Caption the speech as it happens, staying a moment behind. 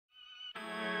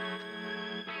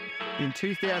In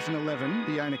 2011,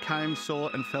 the owner came, saw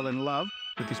and fell in love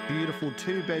with this beautiful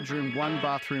 2-bedroom,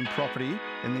 1-bathroom property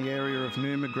in the area of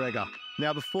Macgregor.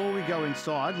 Now, before we go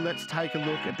inside, let's take a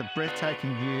look at the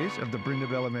breathtaking views of the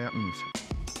Brindabella Mountains.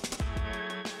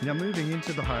 Now, moving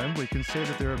into the home, we can see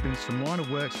that there have been some minor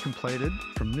works completed,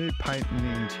 from new paint in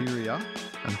the interior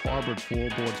and hybrid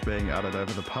floorboards being added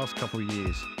over the past couple of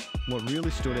years. What really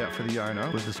stood out for the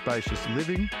owner was the spacious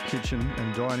living, kitchen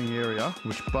and dining area,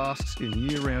 which basks in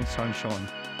year-round sunshine.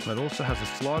 It also has a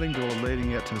sliding door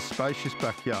leading out to the spacious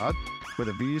backyard, where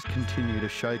the views continue to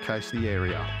showcase the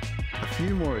area. A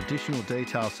few more additional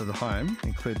details to the home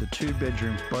include the 2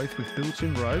 bedrooms, both with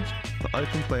built-in robes, the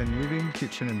open-plan living,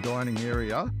 kitchen and dining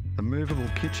area, the movable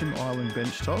kitchen island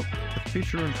benchtop, the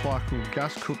Fisher & Paykel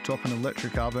gas cooktop and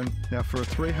electric oven. Now, for a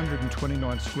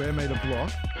 329 square metre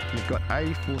block, you've got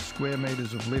 84 square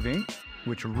metres of living,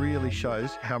 which really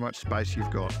shows how much space you've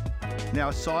got. Now,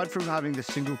 aside from having the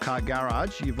single car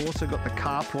garage, you've also got the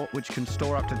carport, which can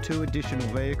store up to 2 additional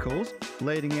vehicles,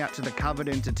 leading out to the covered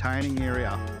entertaining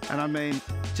area. And I mean,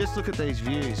 just look at these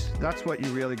views. That's what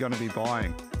you're really going to be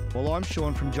buying. Well, I'm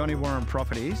Sean from Jonny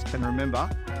Properties, and remember,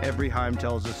 every home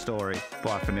tells a story.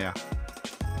 Bye for now.